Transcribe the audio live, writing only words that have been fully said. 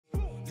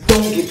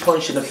Don't get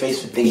punched in the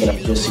face for thinking I'm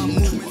just a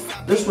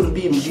YouTuber. That's what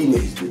the BMG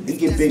niggas do. They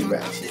get big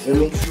racks, you feel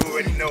me? You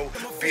already know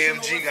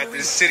BMG got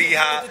this city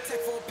hot,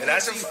 and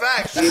that's a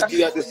fact. BMG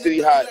got the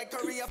city hot.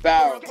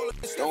 Foul.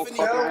 Don't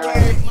fuck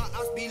around.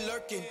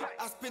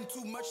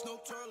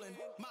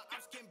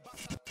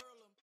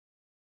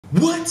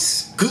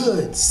 What's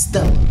good,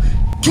 Stella?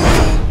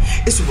 Gang!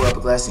 It's your boy Upper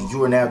Glass, and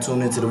you are now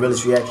tuned into the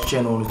realest reaction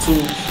channel on the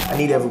tube. I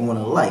need everyone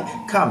to like,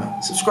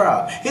 comment,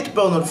 subscribe, hit the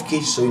bell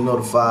notification so you're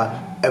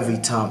notified every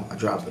time I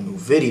drop a new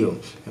video.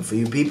 And for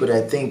you people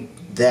that think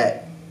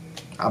that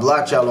I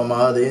blocked y'all on my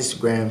other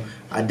Instagram,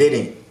 I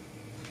didn't.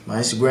 My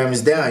Instagram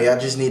is down. Y'all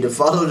just need to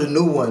follow the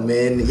new one,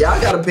 man.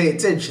 Y'all gotta pay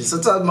attention.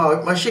 Sometimes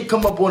my shit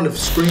come up on the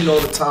screen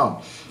all the time.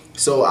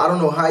 So I don't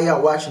know how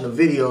y'all watching the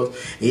videos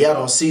and y'all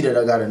don't see that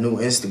I got a new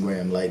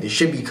Instagram. Like, it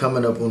should be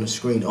coming up on the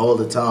screen all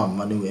the time,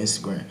 my new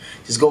Instagram.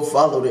 Just go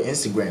follow the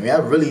Instagram.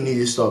 Y'all really need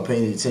to start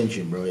paying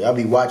attention, bro. Y'all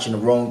be watching the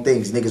wrong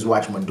things. Niggas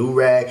watch my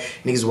do-rag.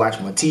 Niggas watch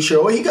my t-shirt.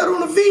 Oh, he got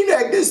on a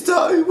V-neck this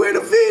time. He wearing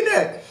a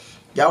V-neck.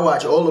 Y'all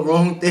watch all the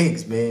wrong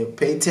things, man.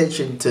 Pay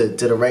attention to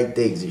the right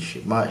things and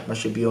shit. My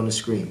shit be on the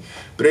screen.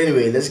 But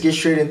anyway, let's get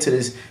straight into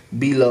this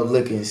B-Love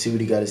looking and see what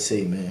he got to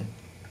say, man.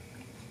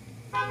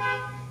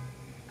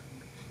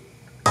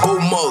 Oh,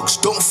 mugs,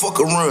 don't fuck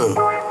around.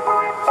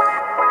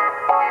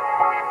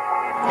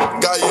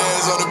 Got your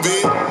hands on the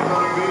beat.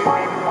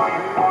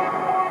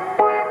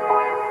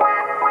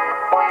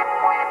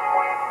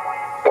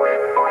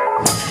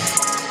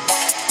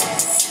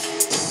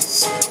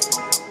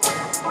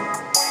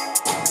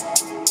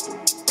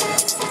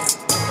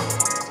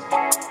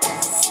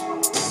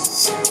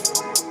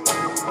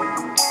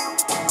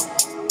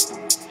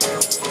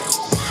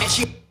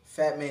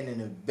 Fat man in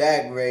the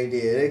back right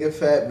there. Look at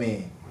Fat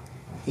man.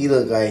 He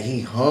look like he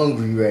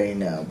hungry right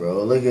now,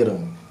 bro. Look at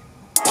him.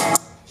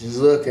 Just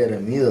look at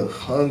him. He look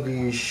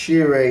hungry as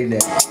shit right now.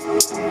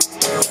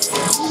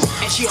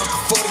 And she up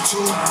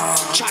 42,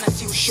 trying to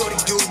see what shorty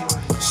do.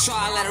 So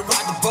I let her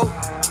ride the boat.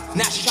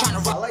 Now she trying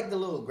to ride. I like the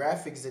little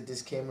graphics that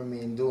this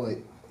cameraman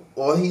doing.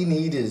 All he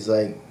need is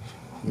like,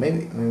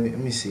 maybe let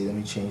me see. Let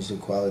me change the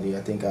quality.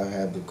 I think I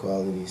have the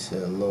quality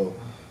set low.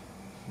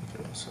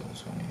 Okay, so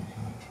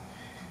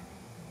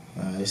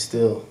it's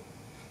still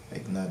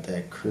like not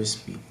that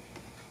crispy.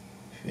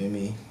 Feel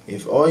me?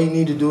 If all you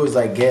need to do is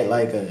like get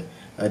like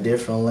a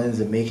different lens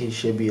and make his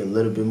shit be a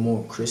little bit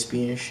more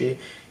crispy and shit,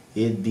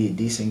 it'd be a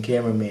decent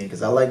cameraman.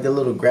 Cause I like the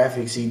little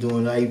graphics he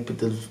doing. Now he put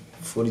the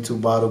 42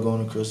 bottle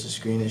going across the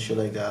screen and shit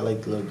like that. I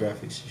like the little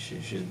graphics and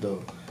shit. Shit's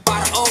dope.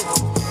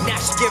 Oh, now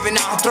she giving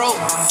out her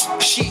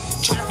throat. She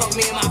trying to fuck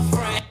me and my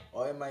friend.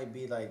 Or it might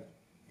be like,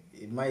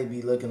 it might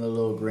be looking a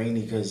little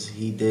grainy because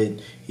he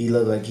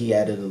looked like he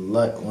added a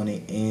LUT on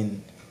it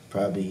and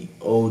probably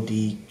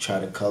OD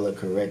try to color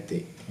correct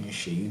it and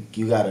shit.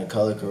 You gotta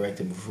color correct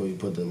it before you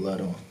put the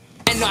LUT on.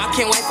 And no, I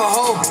can't wait for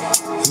hope.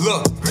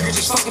 Look, we can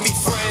just fucking be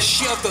friends.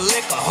 She up the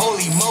liquor,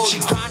 holy moly. She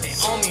grinding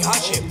on me, her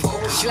shit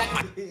poker. She like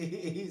my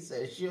he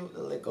said she up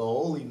the liquor,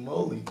 holy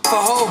moly. For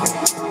hope.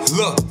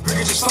 Look, we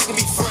can just fucking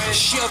be friends.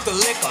 She up the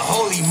liquor,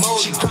 holy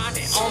moly. She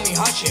grinding on me,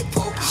 her shit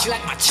poker. She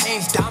like my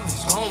chains,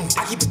 diamonds, long.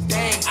 I keep it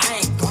dang,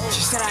 I ain't going.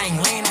 She said I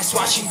ain't laying, that's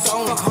why she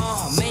don't. Fuck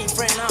her main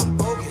friend, I'm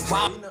bogus.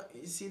 Wow.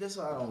 You see, that's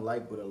what I don't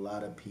like with a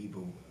lot of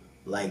people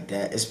like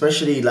that,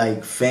 especially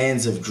like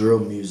fans of drill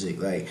music.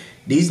 Like,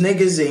 these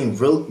niggas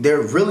ain't they're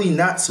really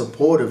not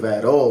supportive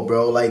at all,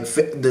 bro. Like,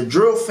 the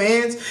drill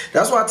fans,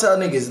 that's why I tell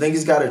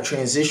niggas gotta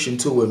transition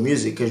to with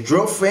music, because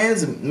drill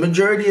fans,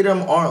 majority of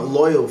them aren't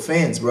loyal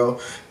fans, bro.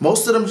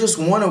 Most of them just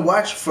want to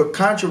watch for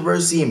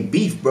controversy and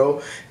beef,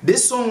 bro.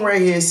 This song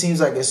right here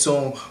seems like a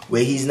song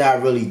where he's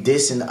not really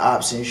dissing the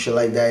ops and shit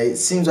like that. It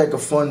seems like a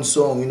fun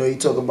song, you know. You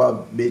talk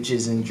about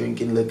bitches and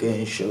drinking liquor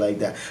and shit like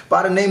that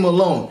by the name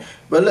alone.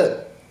 But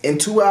look, in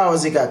 2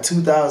 hours, it got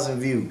 2,000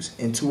 views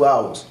in 2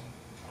 hours,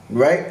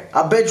 right?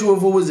 I bet you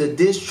if it was a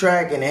diss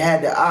track and it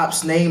had the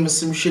ops name or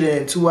some shit,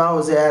 and in 2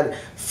 hours it had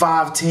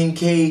 5,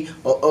 10K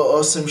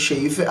or some shit.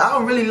 You feel? I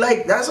don't really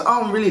like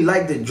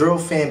the drill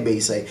fan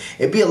base. Like,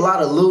 it be a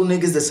lot of little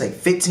niggas that's like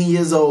 15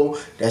 years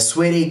old that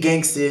swear they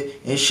gangster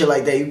and shit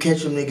like that. You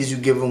catch them niggas, you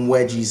give them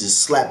wedgies and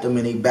slap them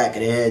in the back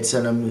of their head,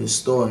 send them to the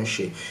store and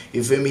shit.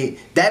 You feel me?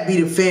 That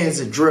be the fans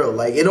of drill.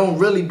 Like, it don't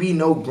really be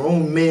no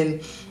grown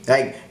men.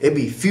 Like, it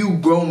be few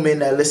grown men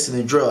that listen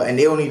to drill, and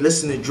they only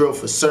listen to drill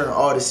for certain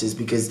artists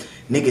because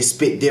niggas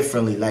spit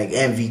differently, like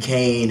Envy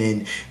Kane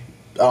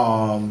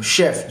and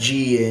Chef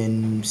G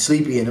and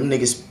Sleepy, and them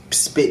niggas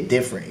spit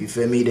different. You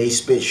feel me? They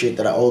spit shit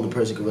that an older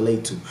person can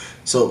relate to.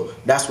 So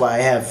that's why I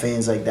have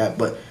fans like that.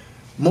 But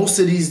most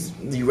of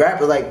the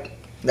rappers, like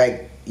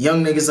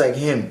young niggas like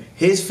him,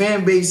 his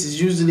fan base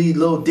is usually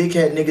little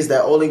dickhead niggas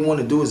that all they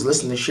want to do is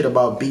listen to shit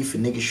about beef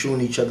and niggas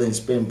shooting each other and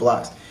spitting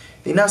blocks.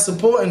 They not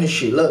supporting this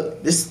shit.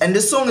 Look,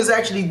 this song is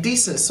actually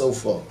decent so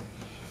far.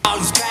 All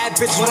these bad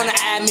bitches wanna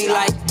add me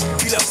like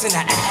P-Love's in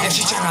the ass. If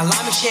she tryna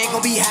lie me, she ain't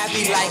gon' be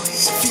happy like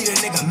feed a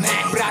nigga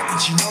mad. But I think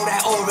she know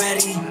that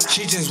already.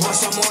 She just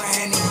wants some more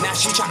Henny. Now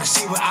she tryna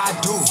see what I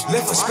do.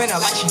 Live for spinner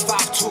like she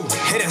 5'2".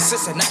 Hit her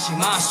sister, now she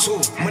mine too.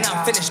 When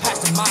I'm finished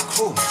passing my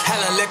crew,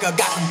 hella liquor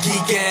got them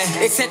geeking.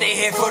 They said they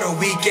here for the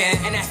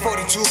weekend, and that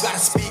 42 gotta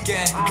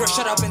speakin'. Girl,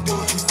 shut up and do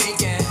what you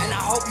thinking. And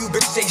I hope you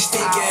bitches ain't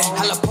stinking.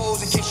 Hella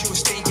pose in case you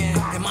was thinking.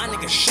 And my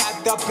nigga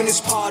shot up in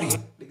this party.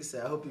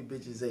 I hope you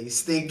bitches ain't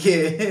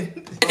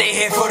stinking. They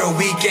here for the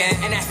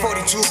weekend, and that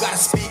 42 gotta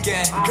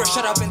speakin'. Girl,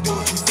 shut up and do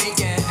what you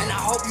thinking. And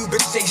I hope you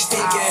bitches ain't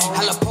stinking.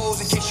 Hella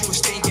pose in case you was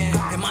thinking.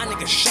 And my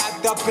nigga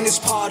shot up in this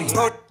party.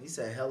 He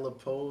said hella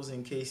pose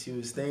in case you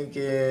was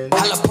thinking.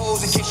 Hella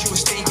pose in case you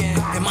was thinking.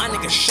 And my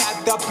nigga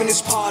shot up in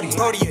this party.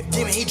 Brody a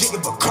demon, he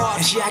drinking Bacardi.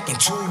 And she acting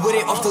too with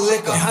it off the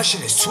liquor. And her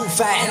shit is too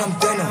fat and I'm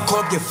dinner. Call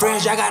up your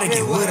friends, y'all gotta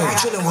get with her.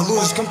 Chillin' with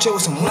losers, come chill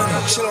with some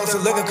winners. Chill off the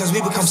liquor cause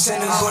we become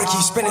sinners. Gotta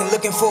keep spinning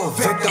looking for a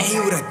victim. And he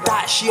would've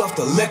thought she off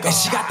the liquor. And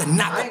she got the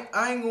knock.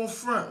 I ain't gonna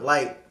front.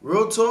 Like,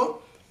 real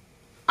talk,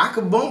 I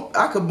could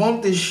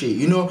bump this shit.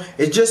 You know,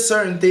 it's just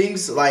certain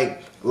things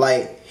like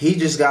he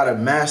just gotta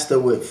master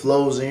with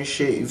flows and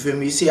shit. You feel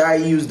me? You see how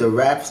he used the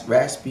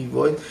raspy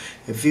voice?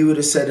 If he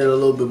would've said it a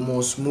little bit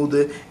more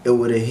smoother, it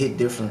would've hit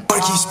different.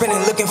 Gotta keep spinning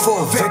looking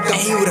for a victim.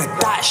 And he would've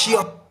thought she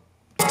off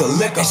the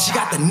liquor. And she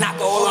got the knock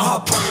all on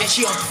her perm. And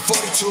she off the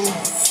 42,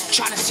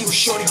 tryna see what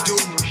shorty do.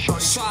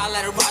 So I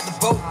let her ride the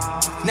boat.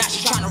 Now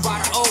she tryna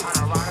ride her oat.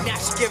 Now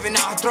she giving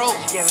out her throat.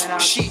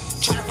 She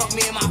tryna fuck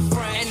me and my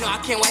friend. And no, I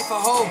can't wait for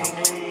her.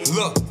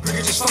 Look, we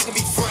can just fucking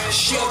be friends.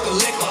 She off the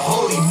liquor,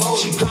 holy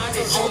moly. She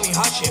grinding on me,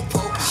 her shit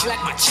poke. She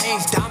like my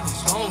chains, diamonds,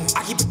 on.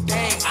 I keep it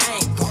dang, I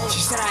ain't going. She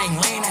said I ain't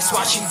lame, that's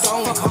why she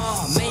don't. Fuck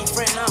her main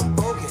friend, I'm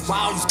bogus. Why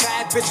all these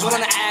bad bitches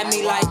wanna add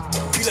me like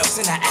P-Love's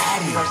in the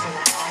addy.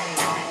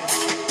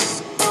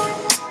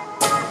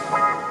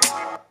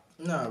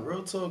 Nah,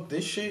 real talk,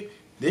 this shit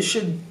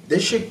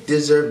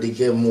deserve to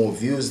get more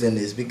views than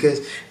this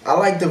because I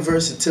like the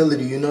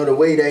versatility. You know, the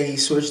way that he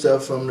switched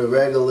up from the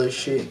regular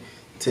shit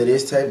to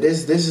this type.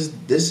 This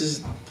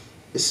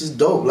is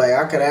dope. Like,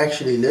 I could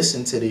actually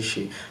listen to this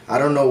shit. I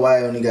don't know why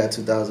I only got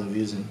 2,000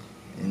 views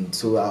in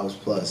 2 hours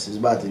plus. It's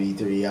about to be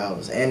 3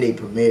 hours, and they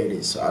premiered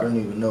it, so I don't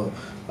even know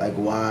like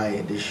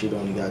why this shit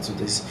only got to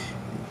this.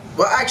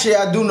 But actually,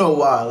 I do know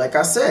why. Like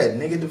I said,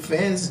 nigga, the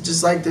fans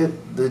just like the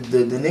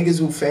niggas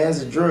who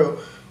fans of drill.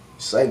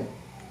 It's like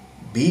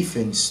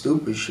beefing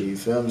stupid shit. You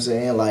feel what I'm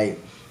saying? Like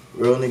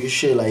real nigga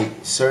shit. Like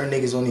certain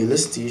niggas only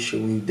listen to your shit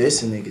when you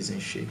dissing niggas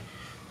and shit.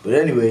 But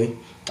anyway,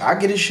 I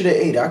get this shit at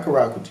 8. I can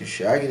rock with this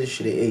shit. I get this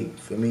shit at 8.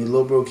 Feel me?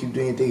 Lil bro, keep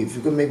doing your thing. If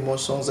you could make more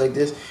songs like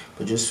this,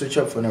 but just switch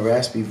up from the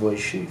raspy voice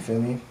shit.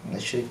 Feel me?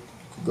 That shit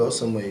could go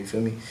somewhere. You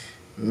feel me?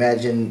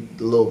 Imagine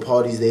the little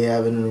parties they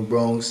having in the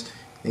Bronx.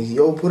 Nigga,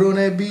 yo, put on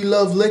that Be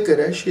Love liquor.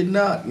 That shit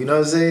not. You know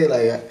what I'm saying?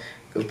 Like, I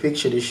could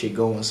picture this shit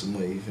going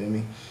somewhere. You feel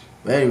me?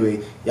 But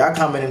anyway, y'all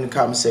comment in the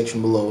comment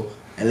section below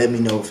and let me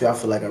know if y'all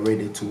feel like I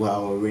rated it too high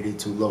or rated it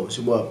too low. It's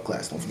your boy Up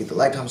Class. Don't forget to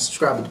like, comment,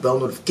 subscribe, with the bell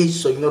notification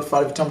so you're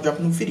notified every time I drop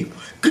a new video.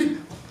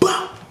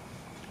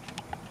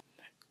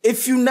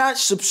 If you not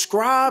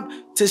subscribed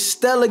to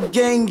Stella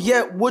Gang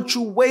yet, what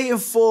you waiting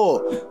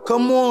for?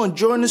 Come on,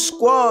 join the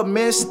squad,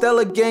 man.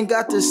 Stella Gang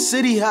got the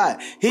city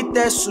hot. Hit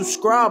that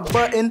subscribe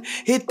button,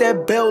 hit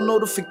that bell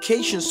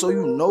notification so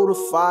you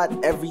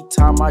notified every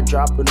time I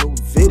drop a new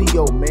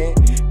video, man.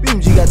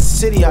 BMG got the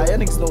city hot. Y'all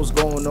niggas know what's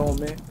going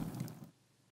on, man.